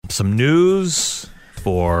Some news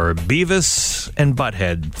for Beavis and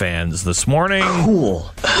Butthead fans this morning.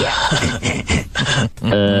 Cool.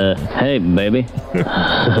 Hey, baby.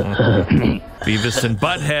 Beavis and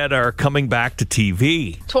Butthead are coming back to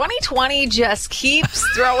TV. 2020 just keeps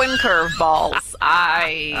throwing curveballs.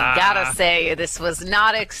 I gotta say, this was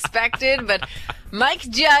not expected, but Mike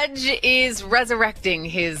Judge is resurrecting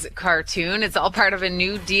his cartoon. It's all part of a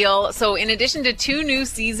new deal. So in addition to 2 new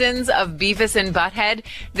seasons of Beavis and Butthead,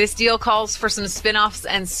 this deal calls for some spin-offs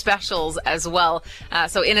and specials as well.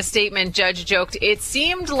 So in a statement, Judge joked, "It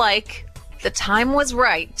seemed like the time was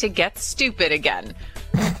right to get stupid again."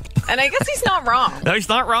 And I guess he's not wrong. No, he's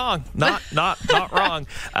not wrong. Not wrong.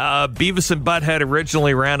 Beavis and Butthead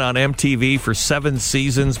originally ran on MTV for 7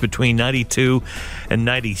 seasons between 92 and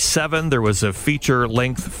 97. There was a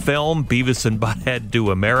feature-length film, Beavis and Butthead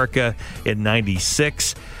Do America, in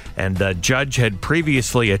 96. And Judge had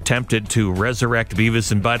previously attempted to resurrect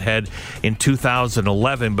Beavis and Butthead in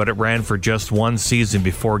 2011, but it ran for just 1 season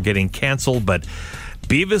before getting canceled. But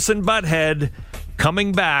Beavis and Butthead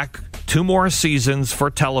coming back, 2 more seasons for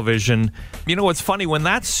television. You know, it's funny, when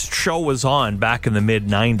that show was on back in the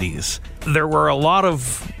mid-90s, there were a lot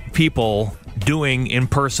of people doing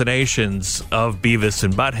impersonations of Beavis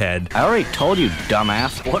and Butthead. I already told you,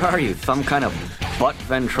 dumbass. What are you, some kind of butt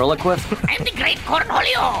ventriloquist? I'm the great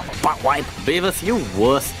Cornholio. Butt wipe. Beavis, you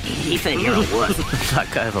wuss. He said you're a wuss.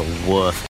 That guy's a wuss.